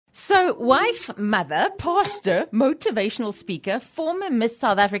So, wife, mother, pastor, motivational speaker, former Miss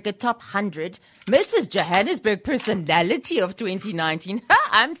South Africa Top 100, Mrs. Johannesburg Personality of 2019.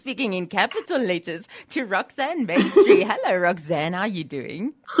 I'm speaking in capital letters to Rox-Anne Maistry. Hello, Rox-Anne. How are you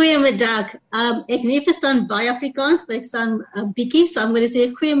doing? Goeiemiddag. Ek nie verstaan baie Afrikaans, maar ek staan bietjie, so I'm going to say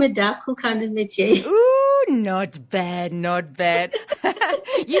goeiemiddag. Hoe kan dit met jy? Ooh, not bad, not bad.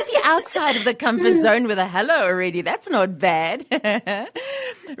 You see, outside of the comfort zone with a hello already, that's not bad.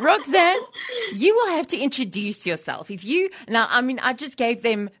 Rox-Anne, you will have to introduce yourself. I just gave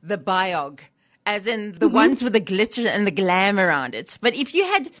them the biog, as in the ones with the glitter and the glam around it. But if you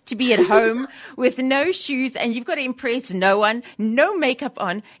had to be at home with no shoes and you've got to impress no one, no makeup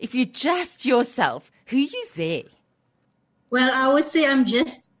on, if you're just yourself, who are you there? Well, I would say I'm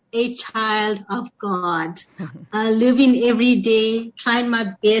just a child of God, living every day, trying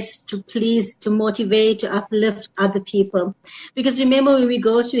my best to please, to motivate, to uplift other people. Because remember, when we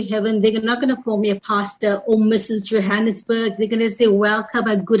go to heaven, they're not going to call me a pastor or Mrs. Johannesburg. They're going to say, welcome,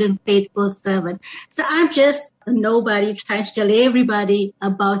 a good and faithful servant. So I'm just a nobody trying to tell everybody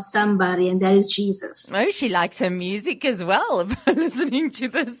about somebody, and that is Jesus. Oh, she likes her music as well, listening to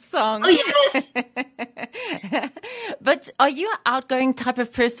this song. Oh, yes. But are you an outgoing type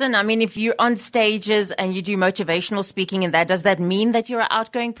of person? I mean, if you're on stages and you do motivational speaking and that, does that mean that you're an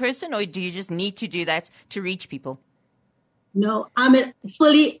outgoing person, or do you just need to do that to reach people? No, I'm a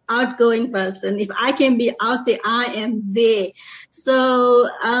fully outgoing person. If I can be out there, I am there. So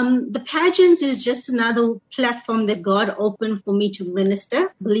the pageants is just another platform that God opened for me to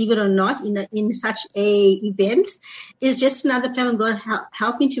minister. Believe it or not, in such a event, is just another platform God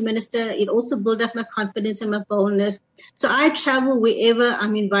helped me to minister. It also built up my confidence and my boldness. So I travel wherever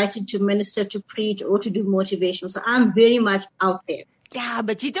I'm invited to minister, to preach, or to do motivation. So I'm very much out there. Yeah,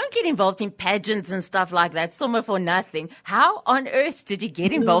 but you don't get involved in pageants and stuff like that, somewhere for nothing. How on earth did you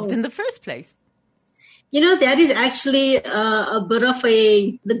get involved in the first place? You know, that is actually a bit of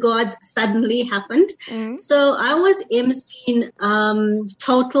the gods suddenly happened. Mm-hmm. So I was emceeing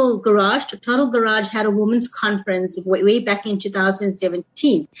Total Garage. Total Garage had a women's conference way back in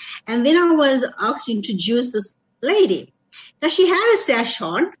 2017. And then I was asked to introduce this lady. Now, she had a sash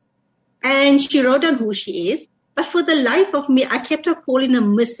on, and she wrote down who she is. But for the life of me, I kept her calling her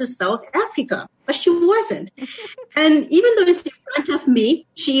Mrs. South Africa, but she wasn't. And even though it's in front of me,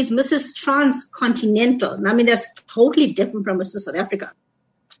 she is Mrs. Transcontinental. I mean, that's totally different from Mrs. South Africa.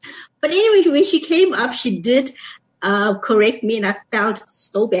 But anyway, when she came up, she did correct me, and I felt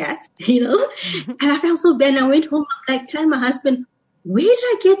so bad, and I felt so bad. And I went home, like, telling my husband, where did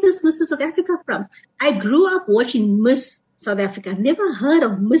I get this Mrs. South Africa from? I grew up watching Miss South Africa. Never heard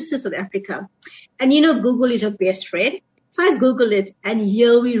of Mrs. South Africa. And Google is your best friend. So I Googled it, and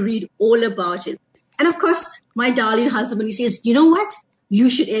here we read all about it. And of course, my darling husband, he says, you know what? You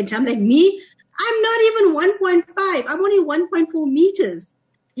should enter. I'm like, me? I'm not even 1.5. I'm only 1.4 meters,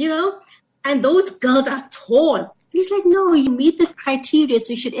 and those girls are tall. He's like, no, you meet the criteria,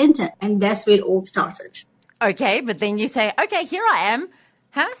 so you should enter. And that's where it all started. Okay, but then you say, okay, here I am.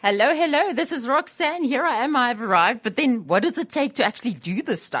 Hello. This is Rox-Anne. Here I am. I've arrived. But then what does it take to actually do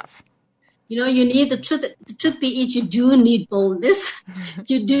this stuff? You need the truth be it, you do need boldness.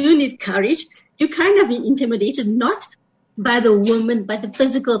 You do need courage. You kind of be intimidated, not by the woman, by the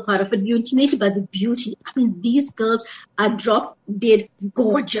physical part of it. You're intimidated by the beauty. I mean, these girls are drop dead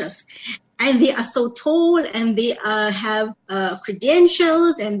gorgeous. And they are so tall, and they have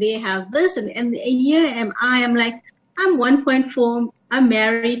credentials, and they have this. And here am I. I'm like, I'm 1.4. I'm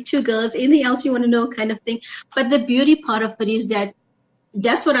married, 2 girls. Anything else you want to know, kind of thing. But the beauty part of it is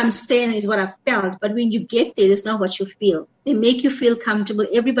that's what I'm saying is what I felt. But when you get there, it's not what you feel. They make you feel comfortable.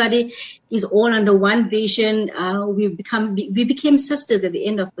 Everybody is all under one vision. We became sisters at the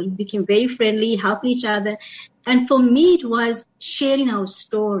end of it. We became very friendly, helping each other. And for me, it was sharing our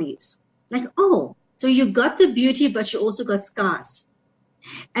stories. Like, oh, so you got the beauty, but you also got scars.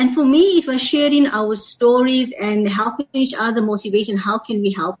 And for me, it was sharing our stories and helping each other, motivation. How can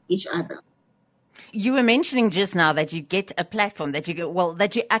we help each other? You were mentioning just now that you get a platform, that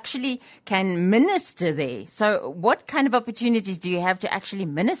you actually can minister there. So what kind of opportunities do you have to actually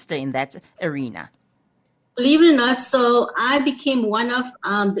minister in that arena? Believe it or not, so I became one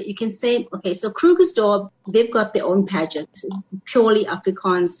of, you can say, okay, so Krugersdorp, they've got their own pageant, purely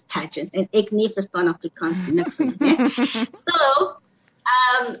Afrikaans pageant, and ek nie verstaan Afrikaans niks nie. So,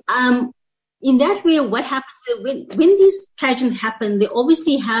 in that way, what happens is when these pageants happen, they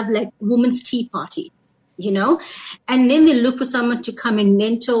obviously have like women's tea party, and then they look for someone to come and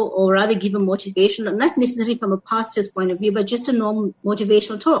mentor, or rather give a motivational, not necessarily from a pastor's point of view, but just a normal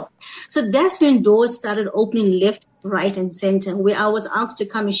motivational talk. So that's when doors started opening left, right and center, where I was asked to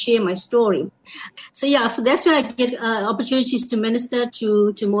come and share my story. So that's where I get opportunities to minister,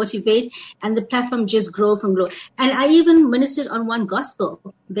 to motivate, and the platform just grow. And I even ministered on one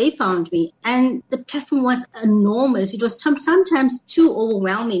gospel. They found me, and the platform was enormous. It was sometimes too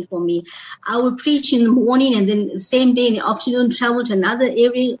overwhelming for me. I would preach in the morning, and then the same day in the afternoon travel to another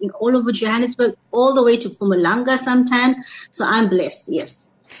area all over Johannesburg, all the way to Mpumalanga sometimes. So I'm blessed,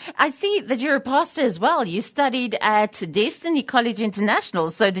 yes. I see that you're a pastor as well. You studied at Destiny College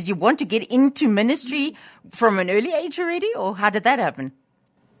International. So did you want to get into ministry from an early age already, or how did that happen?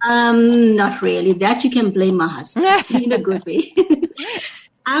 Not really. That you can blame my husband in a good way.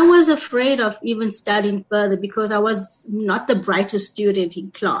 I was afraid of even studying further because I was not the brightest student in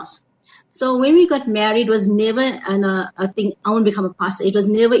class. So when we got married, it was never a thing, I want to become a pastor. It was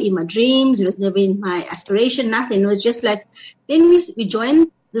never in my dreams. It was never in my aspiration, nothing. It was just like, then we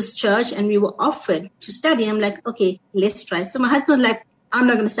joined this church and we were offered to study. I'm like, okay, let's try. So my husband was like, I'm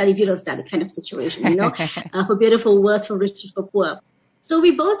not going to study if you don't study, kind of situation, for better, for worse, for rich, for poor. So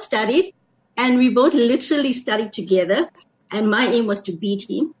we both studied, and we both literally studied together. And my aim was to beat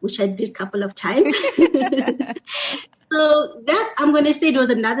him, which I did a couple of times. So that, I'm going to say, it was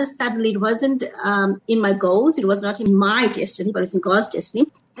another suddenly. It wasn't in my goals. It was not in my destiny, but it was in God's destiny.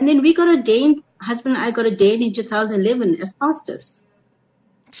 And then we got ordained, husband and I got ordained in 2011 as pastors.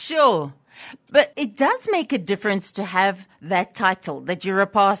 Sure. But it does make a difference to have that title, that you're a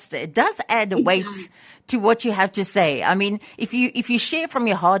pastor. It does add weight to what you have to say. I mean, if you share from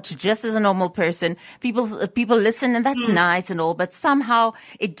your heart just as a normal person, people listen, and that's nice and all, but somehow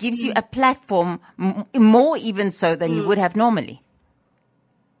it gives you a platform more even so than you would have normally.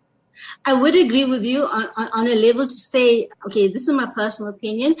 I would agree with you on a level to say, okay, this is my personal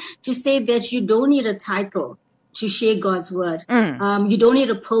opinion, to say that you don't need a title to share God's word. You don't need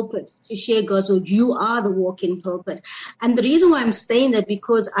a pulpit to share God's word. You are the walking pulpit. And the reason why I'm saying that,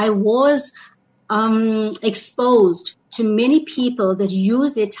 because I was exposed to many people that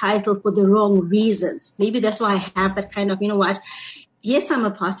use their title for the wrong reasons. Maybe that's why I have that kind of, yes, I'm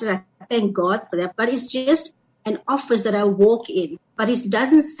a pastor. I thank God for that. But it's just an office that I walk in. But it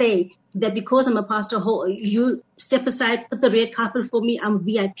doesn't say that because I'm a pastor, you step aside, put the red carpet for me, I'm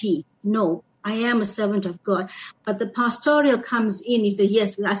VIP. No. I am a servant of God. But the pastoral comes in, is that,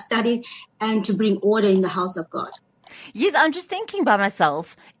 yes, I studied and to bring order in the house of God. Yes, I'm just thinking by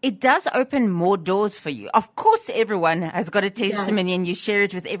myself, it does open more doors for you. Of course, everyone has got a testimony and you share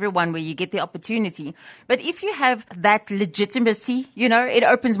it with everyone where you get the opportunity. But if you have that legitimacy, it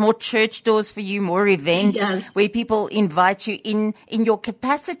opens more church doors for you, more events where people invite you in your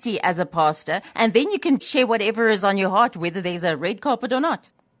capacity as a pastor. And then you can share whatever is on your heart, whether there's a red carpet or not.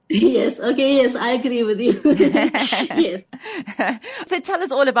 Yes. Okay. Yes, I agree with you. Yes. So tell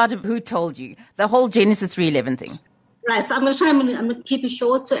us all about who told you the whole Genesis 3:11 thing. Right. So I'm going to keep it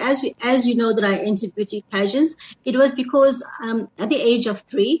short. So as you know that I entered beauty pageants, it was because at the age of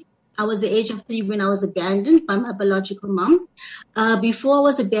 3, I was the age of 3 when I was abandoned by my biological mom. Before I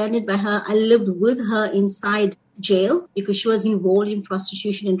was abandoned by her, I lived with her inside jail because she was involved in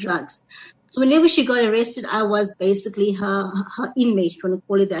prostitution and drugs. So whenever she got arrested, I was basically her inmate, if you want to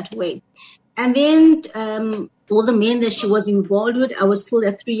call it that way. And then all the men that she was involved with, I was still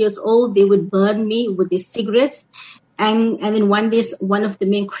at 3 years old, they would burn me with their cigarettes. And then one day, one of the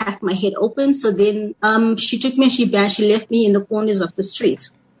men cracked my head open. So then she took me and she left me in the corners of the street.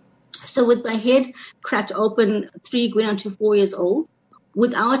 So with my head cracked open, 3 going on to 4 years old,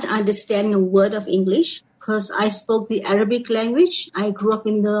 without understanding a word of English, because I spoke the Arabic language. I grew up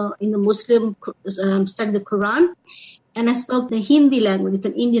in the Muslim, studied the Quran, and I spoke the Hindi language. It's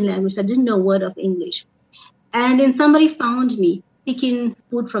an Indian language. So I didn't know a word of English. And then somebody found me picking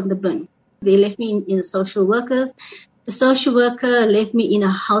food from the bin. They left me in the social workers. The social worker left me in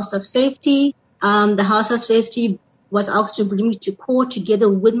a house of safety. The house of safety was asked to bring me to court together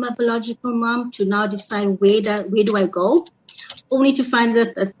with my biological mom to now decide where do I go, only to find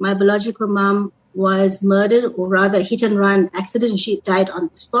out that my biological mom was murdered, or rather hit and run accident, and she died on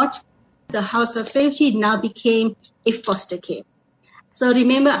the spot. The house of safety now became a foster care. So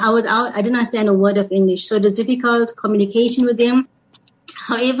remember, I didn't understand a word of English, so it was difficult communication with them.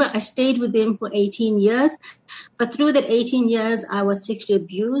 However, I stayed with them for 18 years, but through that 18 years, I was sexually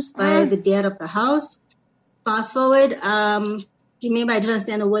abused by the dad of the house. Fast forward, remember, I didn't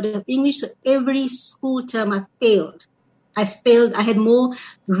understand a word of English, so every school term I failed. I had more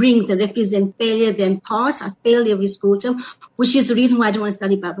rings that represent failure than pass. I failed every school term, which is the reason why I didn't want to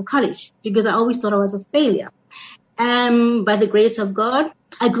study Bible college, because I always thought I was a failure. By the grace of God,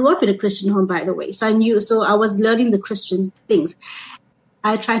 I grew up in a Christian home, by the way. So I was learning the Christian things.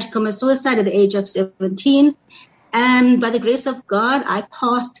 I tried to commit suicide at the age of 17. And by the grace of God, I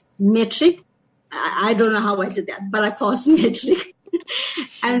passed metric. I don't know how I did that, but I passed metric.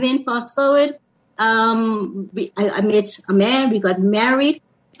 And then fast forward, I met a man, we got married.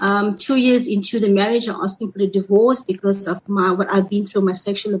 2 years into the marriage, I'm asking for the divorce because of what I've been through, my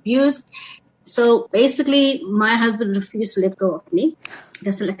sexual abuse. So basically, my husband refused to let go of me.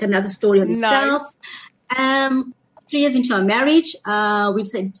 That's like another story on itself. 3 years into our marriage, we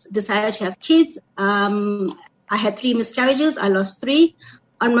decided to have kids. I had 3 miscarriages. I lost 3.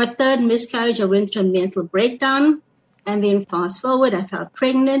 On my 3rd miscarriage, I went through a mental breakdown. And then fast forward, I fell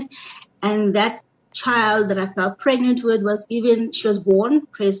pregnant. And that child that I fell pregnant with she was born,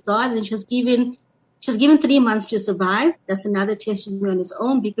 praise God, and she was given 3 months to survive. That's another testimony on its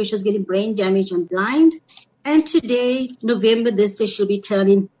own because she was getting brain damage and blind. And today, November this year, she'll be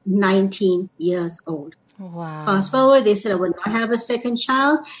turning 19 years old. Wow. Fast forward, they said I would not have a second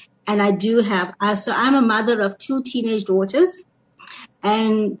child. And I do have, so I'm a mother of 2 teenage daughters.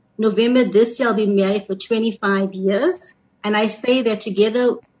 And November this year, I'll be married for 25 years. And I say that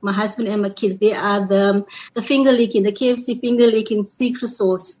together, my husband and my kids, they are the finger licking, the KFC finger licking secret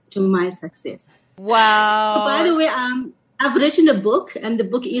sauce to my success. Wow. So by the way, I've written a book, and the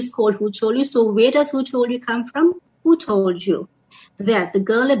book is called Who Told You? So where does Who Told You come from? Who told you that the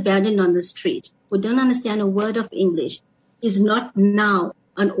girl abandoned on the street who don't understand a word of English is not now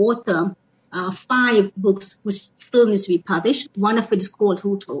an author, 5 books which still needs to be published. One of it is called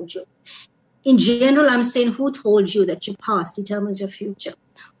Who Told You? In general, I'm saying who told you that your past determines your future?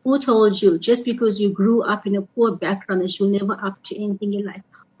 Who told you just because you grew up in a poor background that you'll never up to anything in life?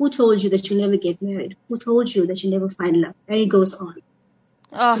 Who told you that you'll never get married? Who told you that you'll never find love? And it goes on.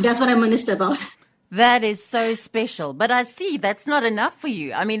 Oh. So that's what I minister about. That is so special. But I see that's not enough for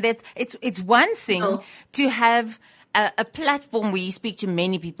you. I mean, it's one thing to have a platform where you speak to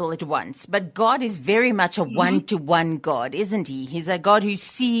many people at once. But God is very much a one-to-one God, isn't he? He's a God who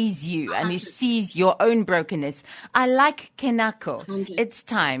sees you and who sees your own brokenness. I like Kenako. It's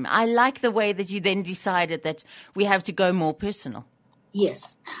time. I like the way that you then decided that we have to go more personal.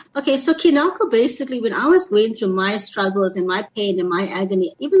 Yes. Okay, so Kinako, basically, when I was going through my struggles and my pain and my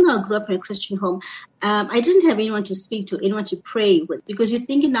agony, even though I grew up in a Christian home, I didn't have anyone to speak to, anyone to pray with, because you're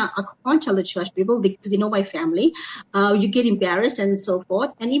thinking now, I can't tell the church people because they know my family. You get embarrassed and so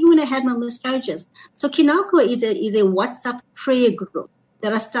forth. And even when I had my miscarriages. So Kinako is a WhatsApp prayer group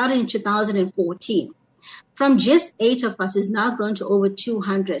that I started in 2014. From just 8 of us, it's now grown to over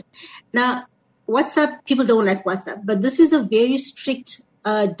 200. Now, WhatsApp, people don't like WhatsApp, but this is a very strict,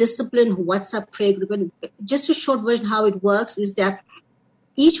 disciplined WhatsApp prayer group. And just a short version how it works is that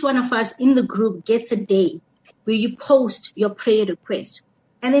each one of us in the group gets a day where you post your prayer request.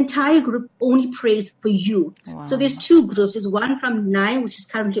 And the entire group only prays for you. Wow. So there's 2 groups. There's one from 9, which is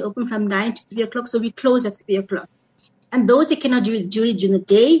currently open from 9 to 3 o'clock. So we close at 3 o'clock. And those that cannot do it during the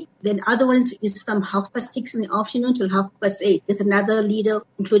day, then other ones is from 6:30 in the afternoon till 8:30. There's another leader,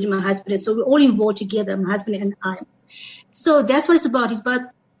 including my husband. So we're all involved together, my husband and I. So that's what it's about. It's about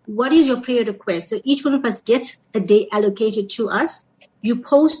what is your prayer request. So each one of us gets a day allocated to us. You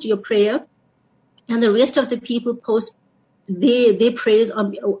post your prayer, and the rest of the people post their prayers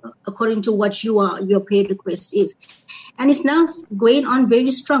according to what your prayer request is. And it's now going on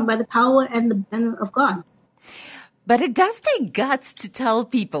very strong by the power and of God. But it does take guts to tell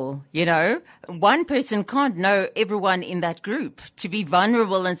people, you know, one person can't know everyone in that group to be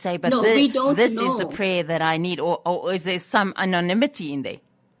vulnerable and say, but this is the prayer that I need, or is there some anonymity in there?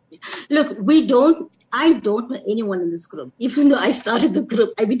 Look, I don't know anyone in this group, even though I started the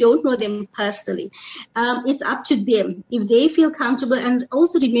group. We don't know them personally. It's up to them if they feel comfortable. And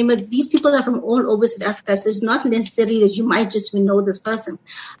also remember, these people are from all over South Africa, so it's not necessarily that you might just know this person.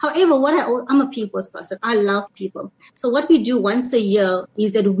 However, I'm a people's person. I love people. So what we do once a year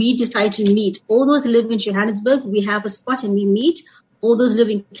is that we decide to meet. All those live in Johannesburg, we have a spot and we meet. All those live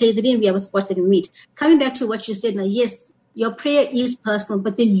in KZN, we have a spot that we meet. Coming back to what you said now, yes, your prayer is personal,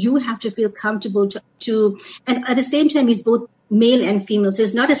 but then you have to feel comfortable to, and at the same time, it's both male and female. So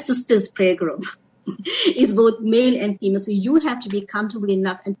it's not a sister's prayer group. It's both male and female. So you have to be comfortable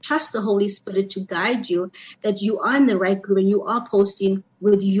enough and trust the Holy Spirit to guide you that you are in the right group and you are posting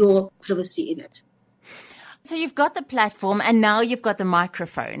with your privacy in it. So you've got the platform and now you've got the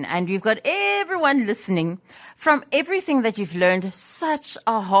microphone and you've got everyone listening from everything that you've learned such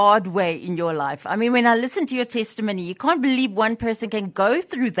a hard way in your life. I mean, when I listen to your testimony, you can't believe one person can go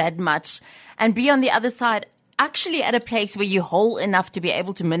through that much and be on the other side actually at a place where you're whole enough to be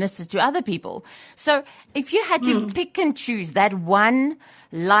able to minister to other people. So if you had to pick and choose that one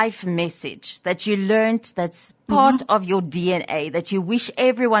life message that you learned that's part of your DNA, that you wish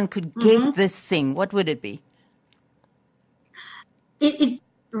everyone could get this thing, what would it be? it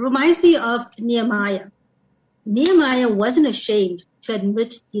reminds me of Nehemiah. Nehemiah wasn't ashamed to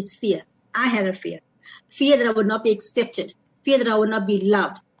admit his fear. I had a fear. Fear that I would not be accepted. Fear that I would not be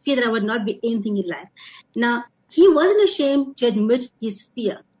loved. Fear that I would not be anything in life. Now, he wasn't ashamed to admit his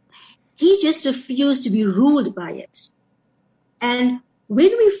fear. He just refused to be ruled by it. And when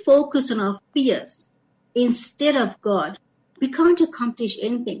we focus on our fears instead of God, we can't accomplish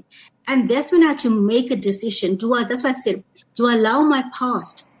anything. And that's when I had to make a decision. That's why I said, do I allow my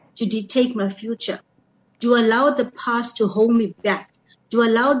past to dictate my future? Do I allow the past to hold me back? Do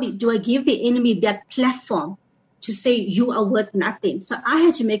I give the enemy that platform to say you are worth nothing? So I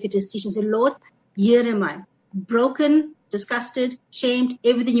had to make a decision. Say, Lord, here am I, broken, disgusted, shamed,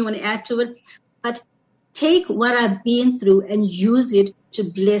 everything you want to add to it. But take what I've been through and use it to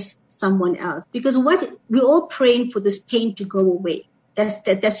bless someone else. Because we're all praying for this pain to go away.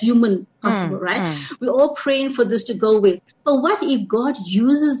 That's human possible, right? We're all praying for this to go away. But what if God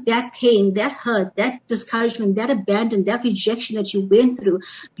uses that pain, that hurt, that discouragement, that abandon, that rejection that you went through,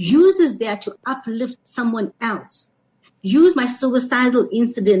 uses that to uplift someone else? Use my suicidal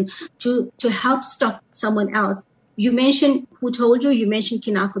incident to help stop someone else. You mentioned who told you? You mentioned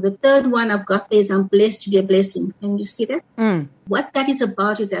Kinako. The third one I've got is I'm blessed to be a blessing. Can you see that? What that is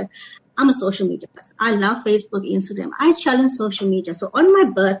about is that I'm a social media person. I love Facebook, Instagram. I challenge social media. So on my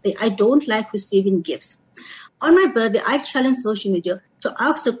birthday, I don't like receiving gifts. On my birthday, I challenge social media to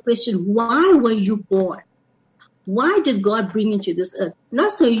ask the question, why were you born? Why did God bring you to this earth?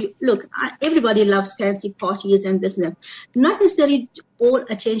 Not so everybody loves fancy parties and this and that. Not necessarily all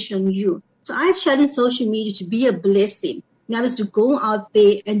attention on you. So I challenge social media to be a blessing. Now is to go out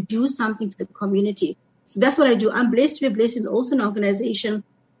there and do something for the community. So that's what I do. I'm blessed to be a blessing. It's also an organization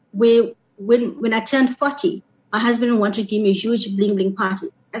where when I turned 40, my husband wanted to give me a huge bling bling party.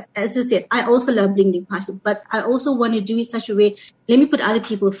 As I said, I also love bling bling party, but I also want to do it such a way, let me put other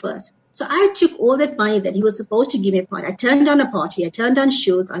people first. So I took all that money that he was supposed to give me a party. I turned down a party. I turned down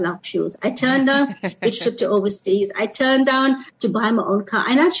shoes. I love shoes. I turned down a trip to overseas. I turned down to buy my own car.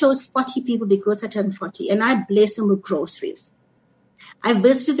 And I chose 40 people because I turned 40. And I blessed them with groceries. I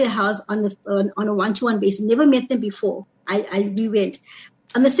visited their house on a one-to-one basis. Never met them before. We went.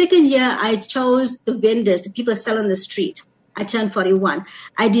 On the second year, I chose the vendors, the people that sell on the street. I turned 41.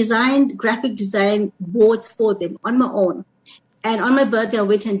 I designed graphic design boards for them on my own. And on my birthday, I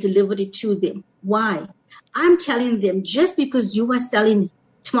went and delivered it to them. Why? I'm telling them, just because you are selling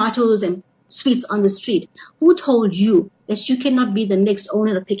tomatoes and sweets on the street, who told you that you cannot be the next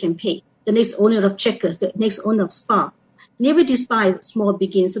owner of Pick and Pay, the next owner of Checkers, the next owner of Spa? Never despise small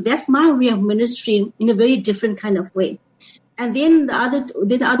beginnings. So that's my way of ministry in a very different kind of way. And then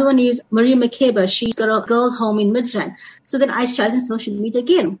the other one is Maria McCabe. She's got a girls' home in Midrand. So then I challenged social media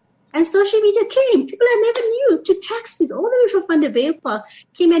again. And social media came. People I never knew to taxis all the way from Van der Vale Park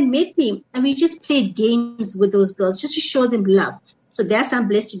came and met me. And we just played games with those girls just to show them love. So that's I'm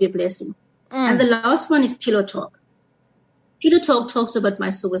blessed to be a blessing. And the last one is Pillow Talk. Pillow Talk talks about my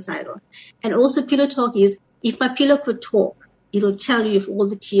suicidal. And also Pillow Talk is, if my pillow could talk, it'll tell you of all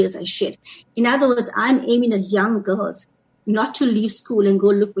the tears I shed. In other words, I'm aiming at young girls not to leave school and go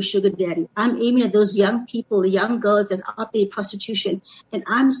look for sugar daddy. I'm aiming at those young people, the young girls that are out there in prostitution. And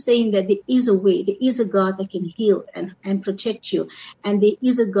I'm saying that there is a way, there is a God that can heal and protect you. And there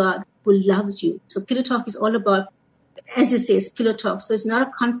is a God who loves you. So Pillow Talk is all about, as it says, Pillow Talk. So it's not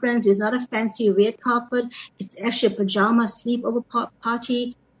a conference, it's not a fancy red carpet. It's actually a pajama sleepover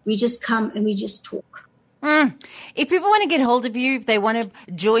party. We just come and we just talk. If people want to get hold of you, if they want to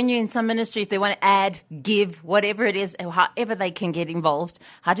join you in some ministry, if they want to add, give, whatever it is, however they can get involved,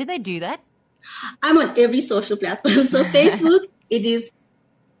 how do they do that? I'm on every social platform. So Facebook, it is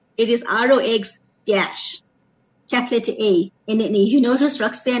ROX dash, capital letter A, NNE. You notice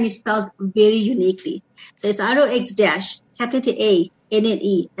Rox-Anne is spelled very uniquely. So it's ROX dash, capital letter A,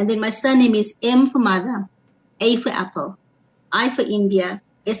 NNE. And then my surname is M for mother, A for apple, I for India,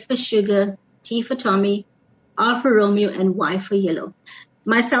 S for sugar, T for Tommy, R for Romeo, and Y for yellow.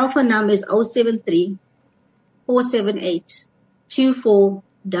 My cell phone number is 073 478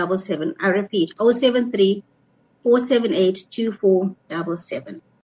 2477. I repeat, 073 478 2477.